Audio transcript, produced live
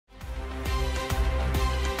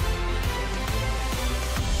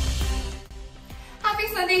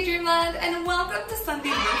Sunday Dreamland, and welcome to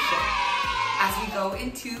Sunday Worship. As we go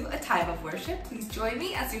into a time of worship, please join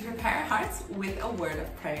me as we prepare our hearts with a word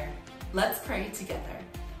of prayer. Let's pray together.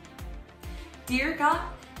 Dear God,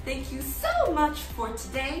 thank you so much for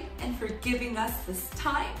today and for giving us this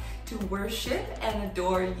time to worship and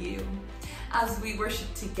adore you. As we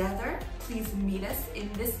worship together, please meet us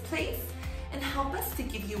in this place and help us to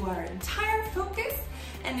give you our entire focus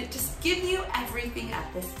and just give you everything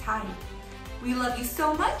at this time. We love you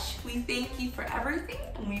so much. We thank you for everything,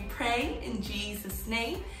 and we pray in Jesus'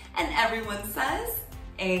 name. And everyone says,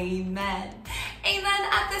 Amen. Amen.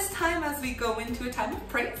 At this time, as we go into a time of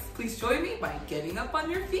praise, please join me by getting up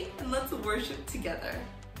on your feet and let's worship together.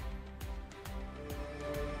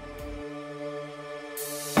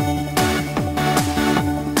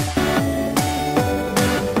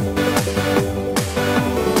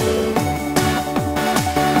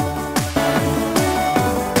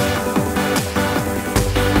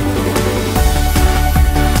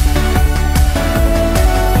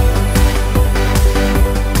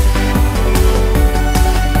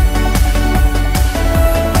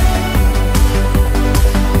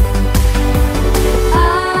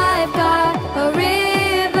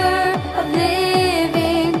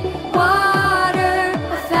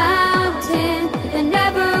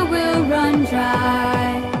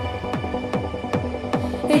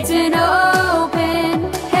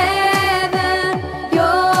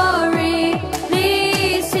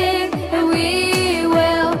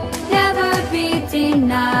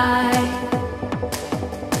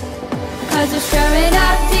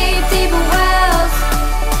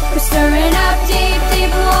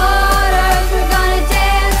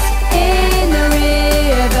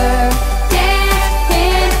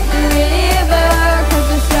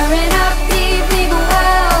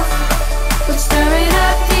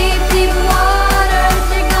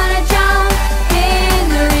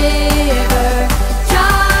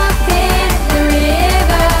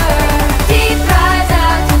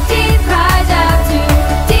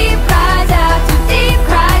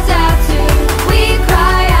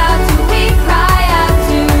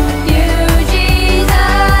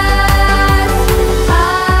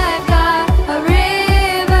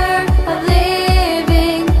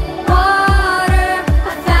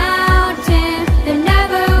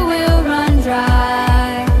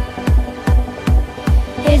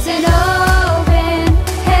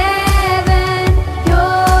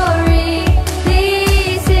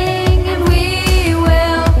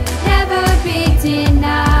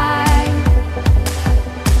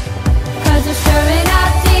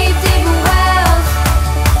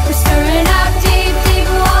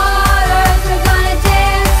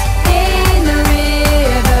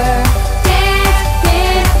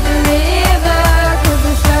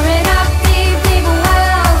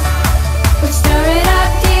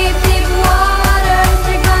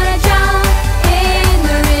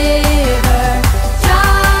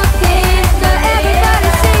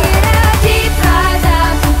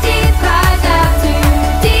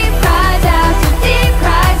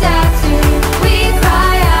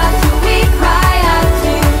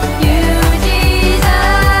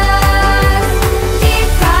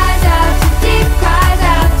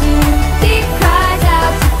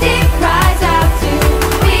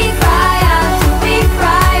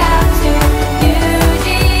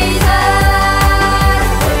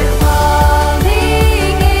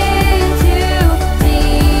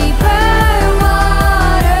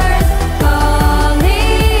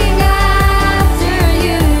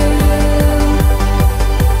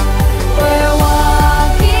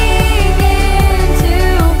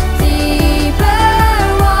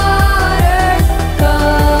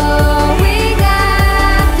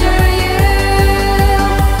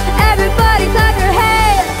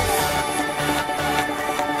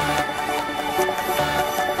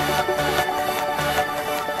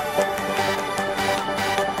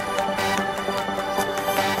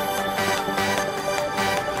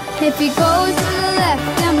 If he goes to the left,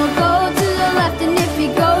 then we'll go to the left. And if he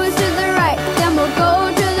goes to the right, then we'll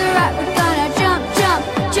go to the right. We're gonna jump, jump,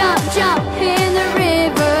 jump, jump in the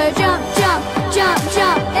river. Jump, jump, jump,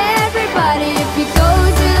 jump. Everybody, if he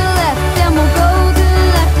goes to the left, then we'll go to the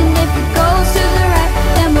left. And if he goes to the right,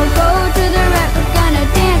 then we'll go to the right. We're gonna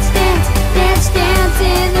dance, dance, dance, dance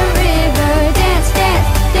in the river. Dance, dance,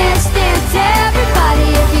 dance, dance. Everybody,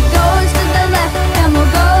 if he goes to the left, then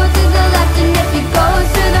we'll go to the left. And if he goes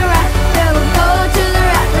to the right, then we'll go to the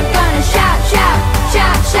right. We're gonna shout, shout,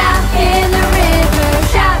 shout, shout in the river.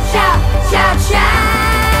 Shout, shout, shout, shout.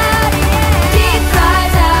 Yeah. Deep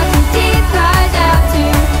cries out to, deep cries out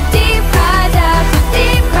to.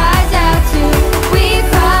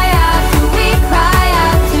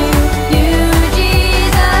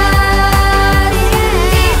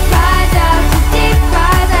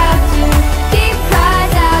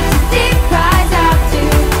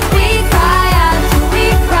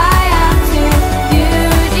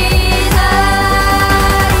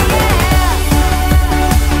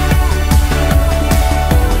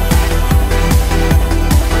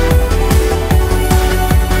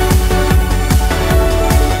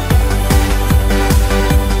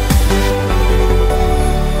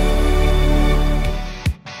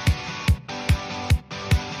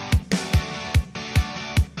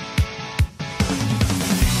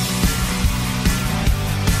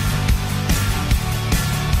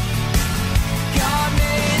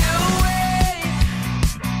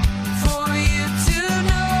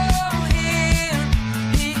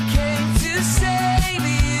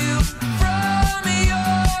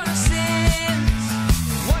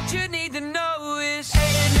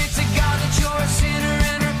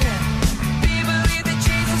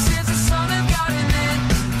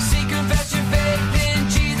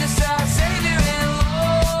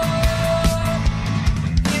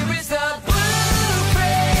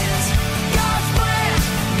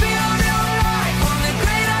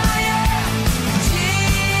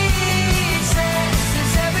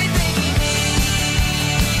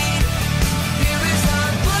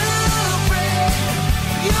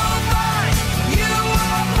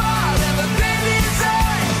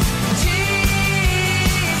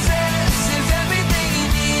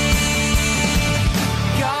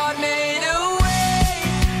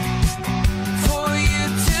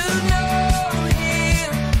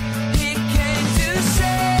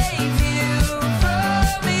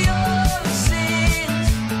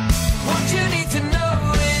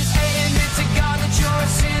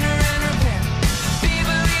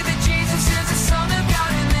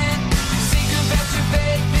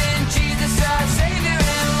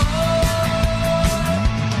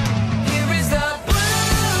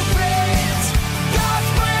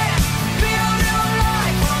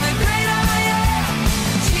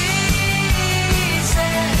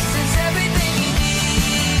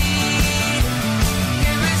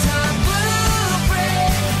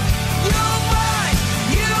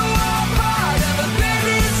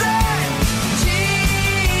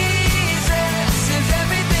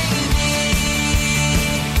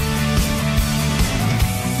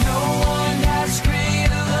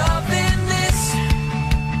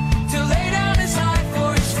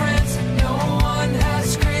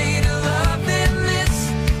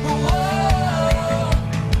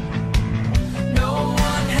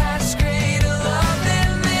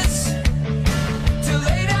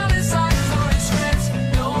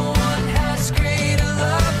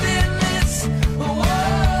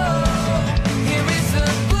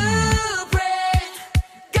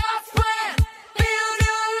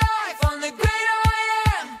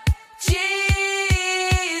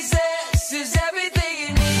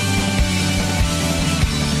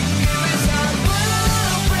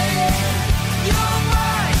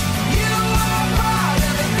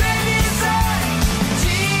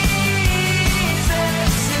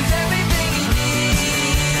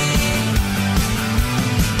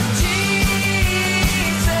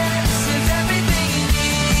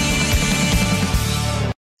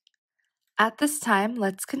 At this time,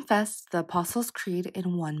 let's confess the Apostles' Creed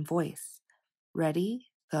in one voice. Ready,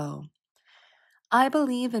 go. I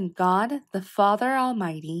believe in God, the Father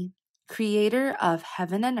Almighty, creator of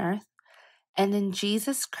heaven and earth, and in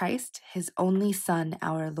Jesus Christ, his only Son,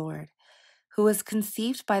 our Lord, who was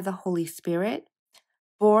conceived by the Holy Spirit,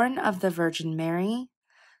 born of the Virgin Mary,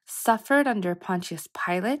 suffered under Pontius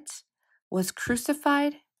Pilate, was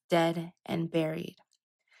crucified, dead, and buried.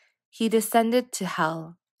 He descended to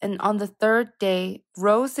hell, and on the third day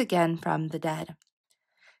rose again from the dead.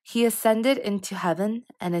 He ascended into heaven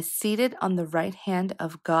and is seated on the right hand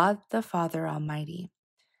of God the Father Almighty.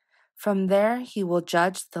 From there he will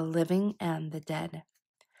judge the living and the dead.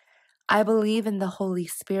 I believe in the Holy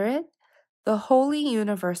Spirit, the holy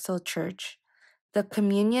universal church, the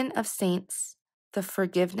communion of saints, the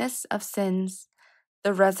forgiveness of sins,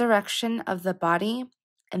 the resurrection of the body,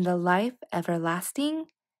 and the life everlasting.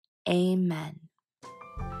 Amen.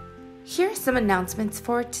 Here are some announcements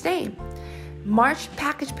for today. March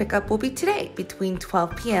package pickup will be today between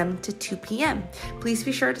 12 p.m. to 2 p.m. Please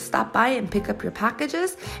be sure to stop by and pick up your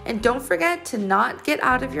packages, and don't forget to not get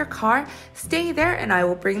out of your car. Stay there and I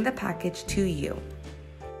will bring the package to you.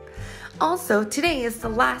 Also, today is the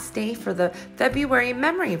last day for the February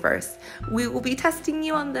memory verse. We will be testing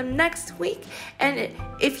you on them next week, and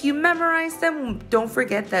if you memorize them, don't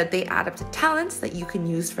forget that they add up to talents that you can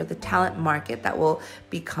use for the talent market that will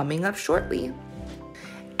be coming up shortly.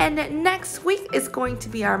 And next week is going to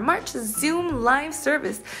be our March Zoom live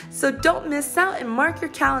service, so don't miss out and mark your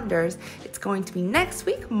calendars. It's going to be next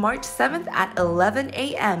week, March 7th at 11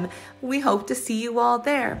 a.m. We hope to see you all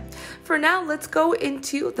there. For now, let's go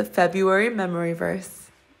into the February memory verse.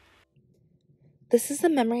 This is the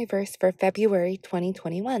memory verse for February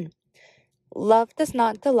 2021. Love does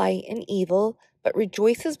not delight in evil, but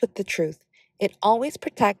rejoices with the truth. It always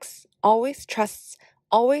protects, always trusts,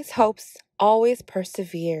 always hopes, always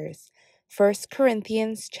perseveres. 1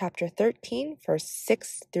 Corinthians chapter 13, verse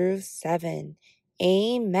 6 through 7.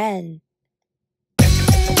 Amen.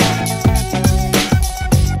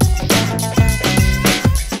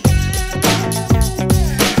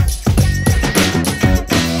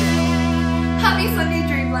 Happy Sunday,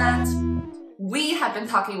 Dreamland! We have been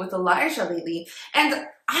talking with Elijah lately, and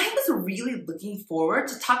I was really looking forward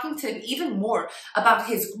to talking to him even more about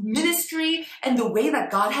his ministry and the way that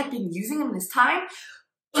God had been using him this time.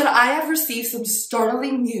 But I have received some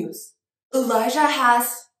startling news. Elijah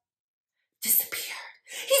has disappeared.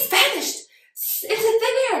 He's vanished into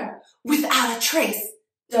thin air without a trace.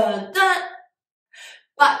 Dun, dun.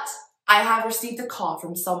 But I have received a call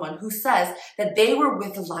from someone who says that they were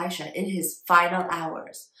with Elijah in his final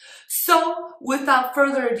hours. So, without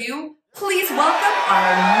further ado, please welcome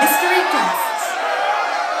our mystery guest.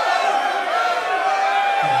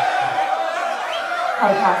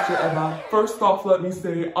 Hi, Pastor Emma. First off, let me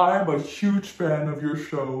say I'm a huge fan of your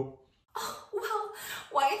show. Oh, well,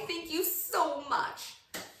 why, thank you so much.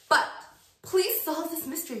 But please solve this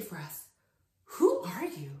mystery for us. Who are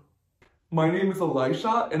you? My name is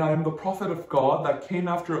Elisha, and I am the prophet of God that came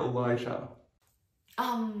after Elijah.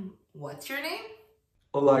 What's your name?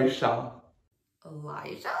 Elisha.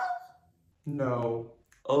 Elijah? No,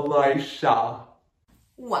 Elisha.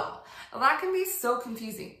 Wow, that can be so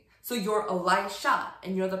confusing. So you're Elisha,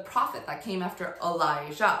 and you're the prophet that came after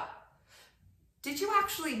Elijah. Did you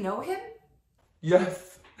actually know him?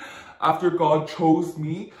 Yes. After God chose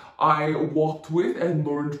me, I walked with and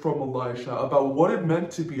learned from Elisha about what it meant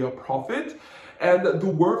to be a prophet and the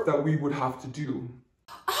work that we would have to do.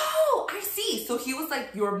 Oh, I see. So he was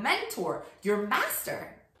like your mentor, your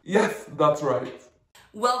master. Yes, that's right.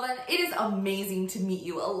 Well then, it is amazing to meet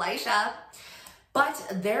you, Elisha. But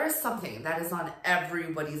there is something that is on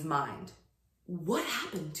everybody's mind. What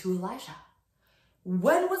happened to Elijah?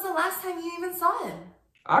 When was the last time you even saw him?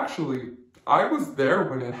 Actually, I was there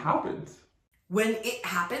when it happened. When it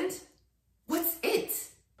happened? What's it?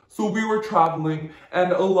 So we were traveling,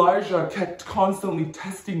 and Elijah kept constantly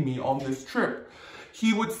testing me on this trip.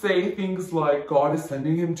 He would say things like God is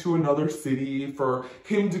sending him to another city for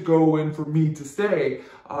him to go and for me to stay.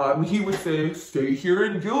 He would say, stay here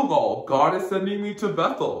in Gilgal, God is sending me to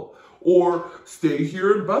Bethel. Or stay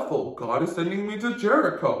here in Bethel, God is sending me to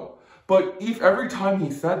Jericho. But if every time he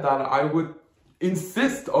said that, I would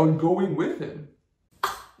insist on going with him.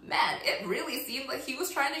 Oh, man, it really seemed like he was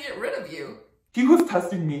trying to get rid of you. He was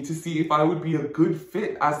testing me to see if I would be a good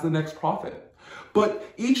fit as the next prophet. But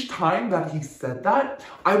each time that he said that,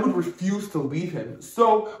 I would refuse to leave him.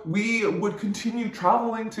 So we would continue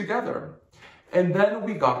traveling together. And then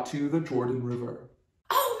we got to the Jordan River.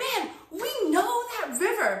 Oh man, we know that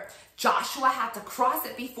river. Joshua had to cross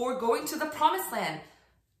it before going to the promised land.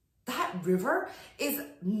 that river is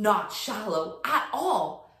not shallow at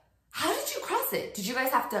all. How did you cross it? Did you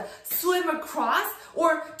guys have to swim across,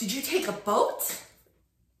 or did you take a boat?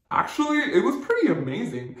 Actually, it was pretty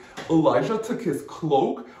amazing. Elijah took his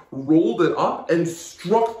cloak, rolled it up, and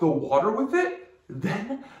struck the water with it.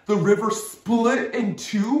 Then the river split in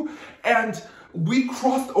two, and we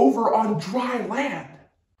crossed over on dry land.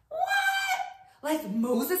 What? Like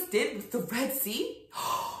Moses did with the Red Sea?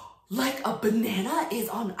 Like a banana is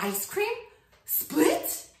on ice cream?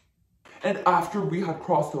 Split? And after we had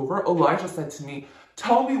crossed over, Elijah said to me,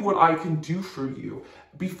 "Tell me what I can do for you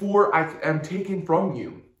before I am taken from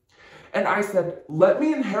you." And I said, "Let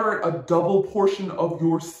me inherit a double portion of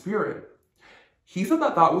your spirit." He said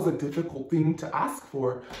that that was a difficult thing to ask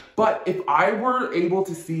for, but if I were able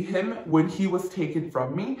to see him when he was taken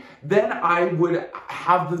from me, then I would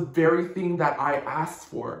have the very thing that I asked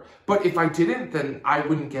for. But if I didn't, then I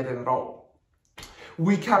wouldn't get it at all.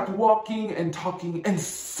 We kept walking and talking, and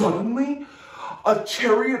suddenly a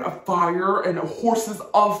chariot of fire and horses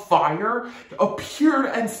of fire appeared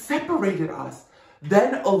and separated us.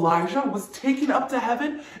 Then Elijah was taken up to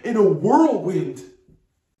heaven in a whirlwind.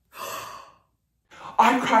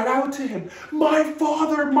 I cried out to him, my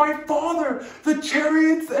father, the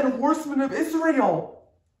chariots and horsemen of Israel."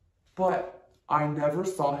 But I never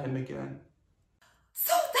saw him again.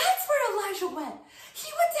 So that's where Elijah went.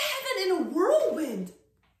 He went to heaven in a whirlwind.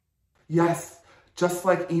 Yes, just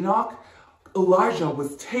like Enoch, Elijah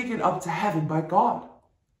was taken up to heaven by God.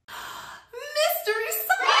 Mystery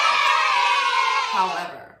solved!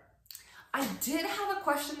 However, I did have a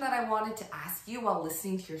question that I wanted to ask you while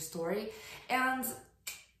listening to your story, and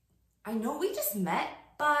I know we just met,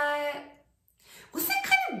 but was it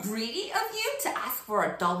kind of greedy of you to ask for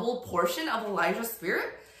a double portion of Elijah's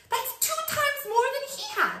spirit? That's 2 times more than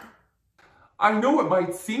he had. I know it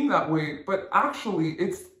might seem that way, but actually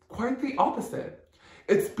it's quite the opposite.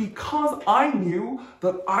 It's because I knew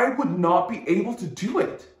that I would not be able to do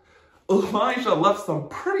it. Elijah left some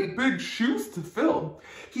pretty big shoes to fill.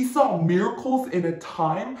 He saw miracles in a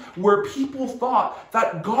time where people thought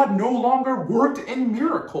that God no longer worked in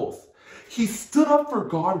miracles. He stood up for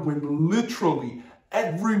God when literally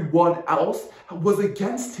everyone else was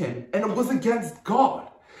against him and was against God.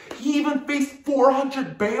 He even faced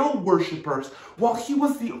 400 Baal worshippers while he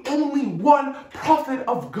was the only one prophet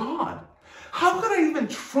of God. How could I even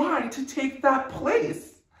try to take that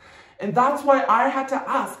place? And that's why I had to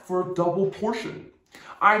ask for a double portion.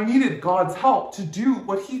 I needed God's help to do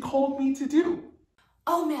what he called me to do.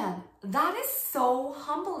 Oh man, that is so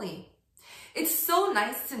humbling. It's so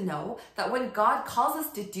nice to know that when God calls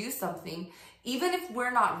us to do something, even if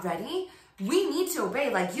we're not ready, we need to obey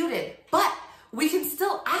like you did, but we can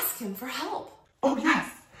still ask him for help. Oh yes,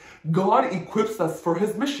 God equips us for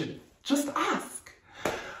his mission. Just ask.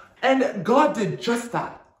 And God did just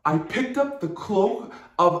that. I picked up the cloak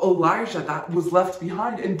of Elijah that was left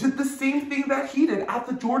behind and did the same thing that he did at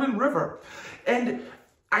the Jordan River. And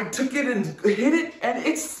I took it and hit it, and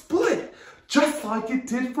it split, just like it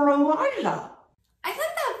did for Elijah. I like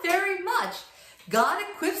that very much. God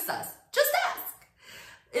equips us. Just ask.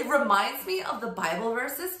 It reminds me of the Bible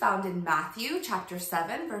verses found in Matthew chapter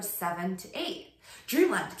 7, verse 7 to 8.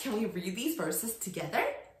 Dreamland, can we read these verses together?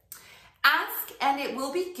 Ask and it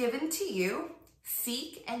will be given to you.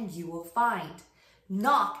 Seek and you will find.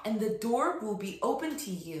 Knock and the door will be open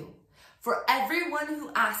to you. For everyone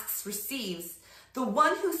who asks receives. The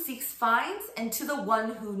one who seeks finds, and to the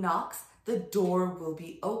one who knocks, the door will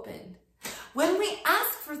be opened. When we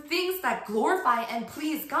ask for things that glorify and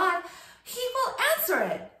please God, he will answer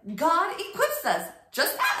it. God equips us.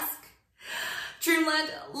 Just ask.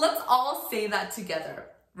 Dreamland, let's all say that together.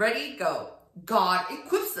 Ready, go. God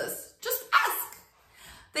equips us. Just ask.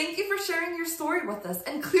 Thank you for sharing your story with us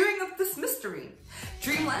and clearing up this mystery.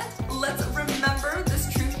 Dreamland, let's remember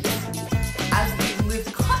this truth this week as we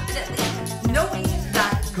live confidently, knowing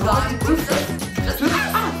that God equips us. Just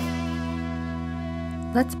ask.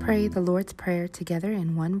 Let's pray the Lord's Prayer together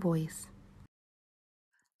in one voice.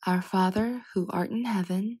 Our Father, who art in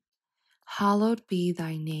heaven, hallowed be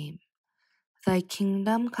thy name. Thy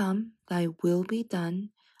kingdom come, thy will be done,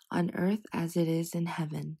 on earth as it is in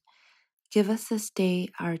heaven. Give us this day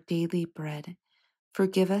our daily bread.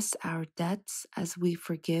 Forgive us our debts as we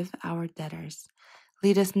forgive our debtors.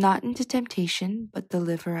 Lead us not into temptation, but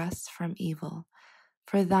deliver us from evil.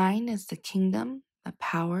 For thine is the kingdom, the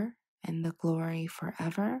power, and the glory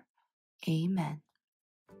forever. Amen.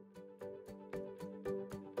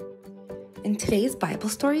 In today's Bible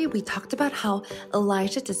story, we talked about how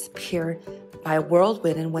Elijah disappeared by a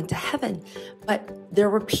whirlwind and went to heaven. But there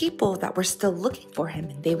were people that were still looking for him,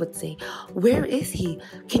 and they would say, where is he?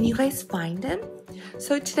 Can you guys find him?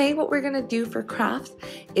 So today what we're going to do for crafts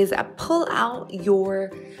is pull out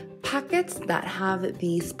your packets that have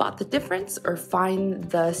the spot the difference or find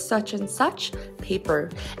the such and such paper,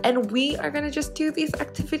 and we are going to just do these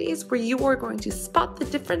activities where you are going to spot the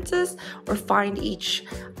differences or find each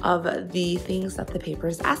of the things that the paper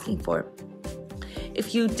is asking for.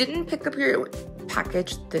 If you didn't pick up your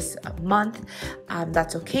package this month,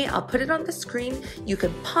 that's okay. I'll put it on the screen. You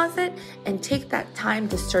can pause it and take that time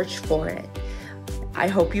to search for it. I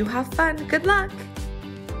hope you have fun. Good luck.